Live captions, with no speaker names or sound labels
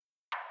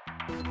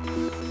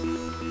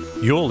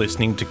You're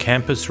listening to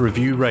Campus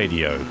Review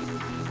Radio.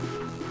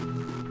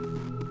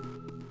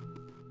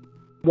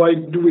 Why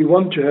do we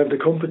want to have the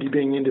company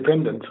being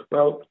independent?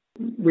 Well,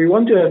 we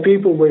want to have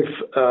people with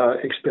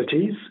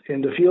expertise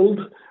in the field,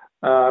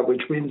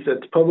 which means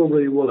that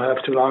probably we'll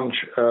have to launch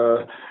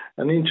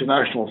an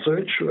international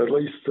search, or at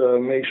least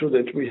make sure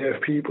that we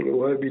have people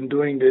who have been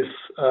doing this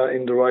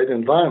in the right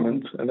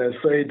environment. And as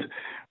said,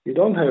 we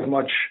don't have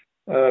much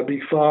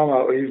big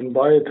pharma or even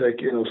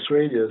biotech in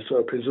Australia,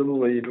 so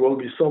presumably it will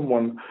be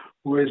someone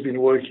who has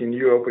been working in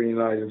Europe or the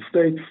United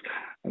States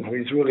and who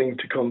is willing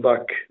to come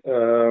back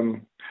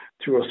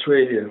to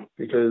Australia,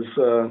 because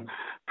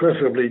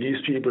preferably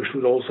these people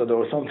should also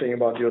know something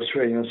about the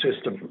Australian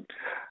system.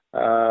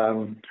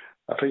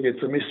 I think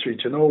it's a mystery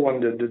to no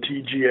one that the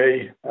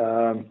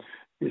TGA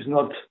is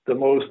not the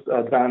most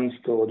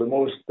advanced or the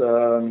most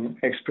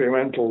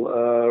experimental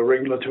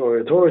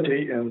regulatory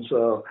authority, and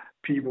so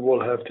people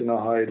will have to know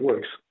how it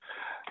works.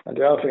 And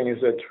the other thing is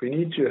that we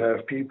need to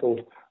have people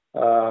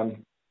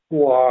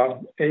who are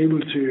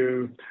able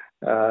to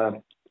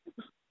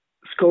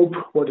scope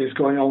what is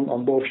going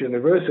on both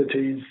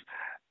universities,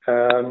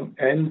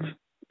 and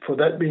for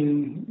that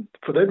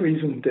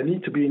reason, they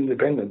need to be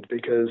independent,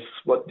 because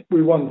what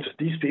we want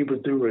these people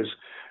to do is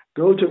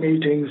go to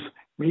meetings,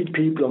 meet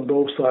people on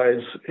both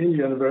sides, in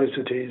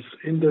universities,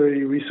 in the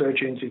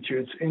research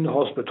institutes, in the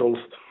hospitals,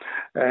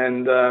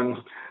 and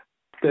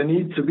they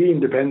need to be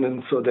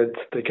independent so that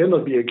they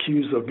cannot be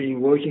accused of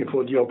working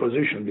for the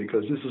opposition,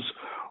 because this is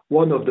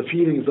one of the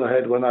feelings I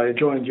had when I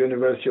joined the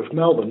University of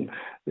Melbourne,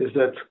 is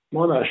that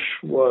Monash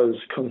was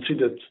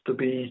considered to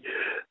be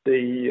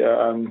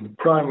the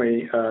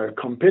primary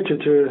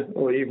competitor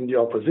or even the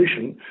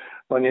opposition,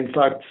 when in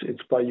fact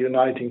it's by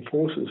uniting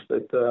forces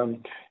that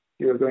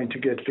you're going to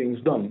get things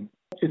done.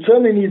 It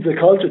certainly needs a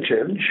culture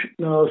change.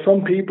 Now,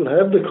 some people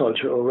have the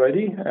culture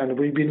already, and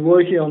we've been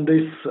working on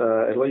this,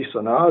 at least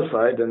on our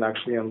side, and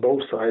actually on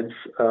both sides.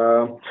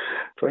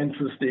 For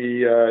instance,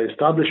 the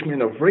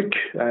establishment of RIC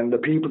and the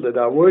people that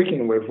are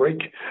working with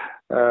RIC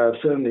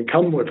certainly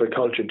come with a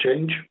culture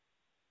change.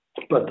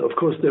 But of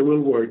course, they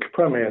will work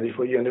primarily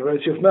for the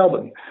University of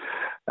Melbourne.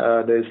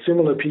 There's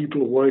similar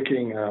people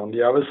working on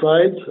the other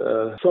side.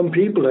 Some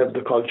people have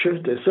the culture.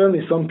 There's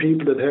certainly some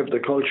people that have the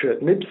culture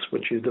at MIPS,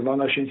 which is the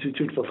Monash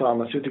Institute for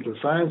Pharmaceutical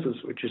Sciences,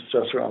 which is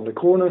just around the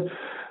corner.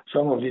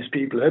 Some of these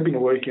people have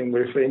been working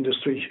with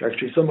industry.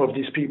 Actually, some of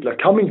these people are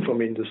coming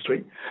from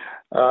industry.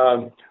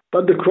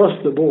 But across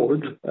the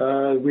board,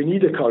 we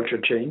need a culture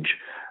change.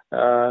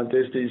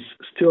 There's this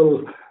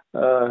still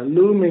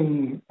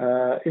looming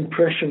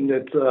impression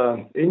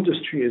that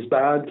industry is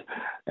bad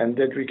and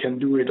that we can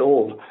do it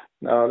all.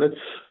 Now,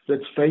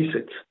 let's face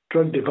it,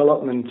 drug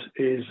development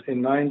is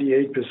in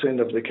 98%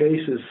 of the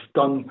cases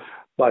done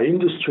by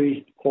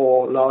industry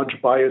or large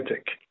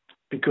biotech,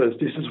 because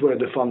this is where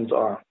the funds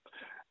are.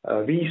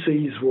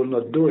 VCs will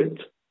not do it.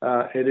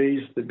 It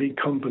is the big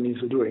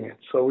companies are doing it.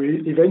 So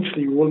we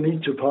eventually will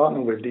need to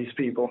partner with these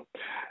people.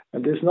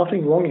 And there's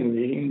nothing wrong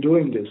in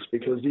doing this,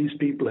 because these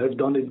people have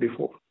done it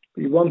before.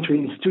 We want to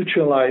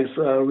institutionalize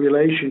a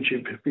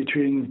relationship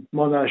between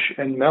Monash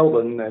and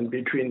Melbourne, and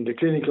between the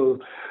clinical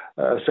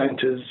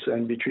centres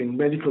and between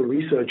medical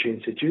research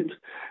institutes.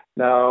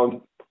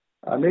 Now,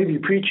 I may be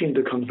preaching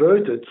the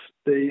converted.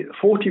 The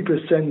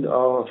 40%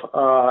 of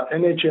our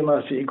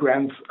NHMRC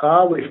grants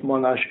are with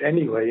Monash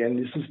anyway, and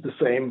this is the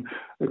same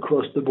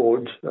across the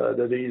board.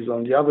 That is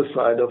on the other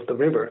side of the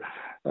river.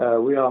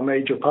 We are a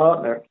major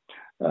partner.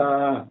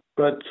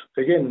 But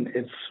again,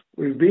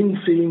 we've been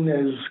seen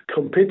as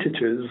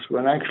competitors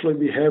when actually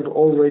we have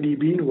already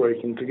been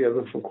working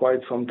together for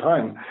quite some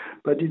time.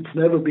 But it's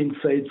never been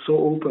said so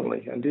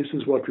openly, and this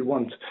is what we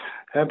want.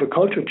 Have a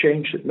culture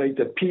change that makes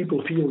that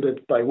people feel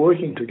that by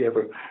working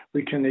together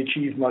we can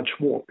achieve much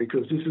more,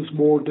 because this is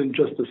more than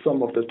just the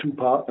sum of the two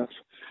partners.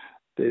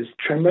 There's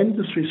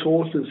tremendous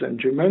resources and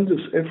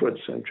tremendous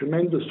efforts and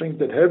tremendous things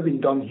that have been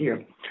done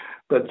here,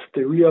 but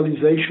the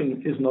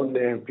realization is not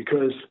there,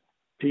 because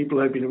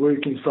people have been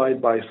working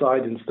side by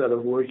side instead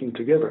of working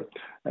together.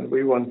 And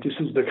this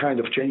is the kind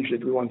of change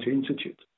that we want to institute.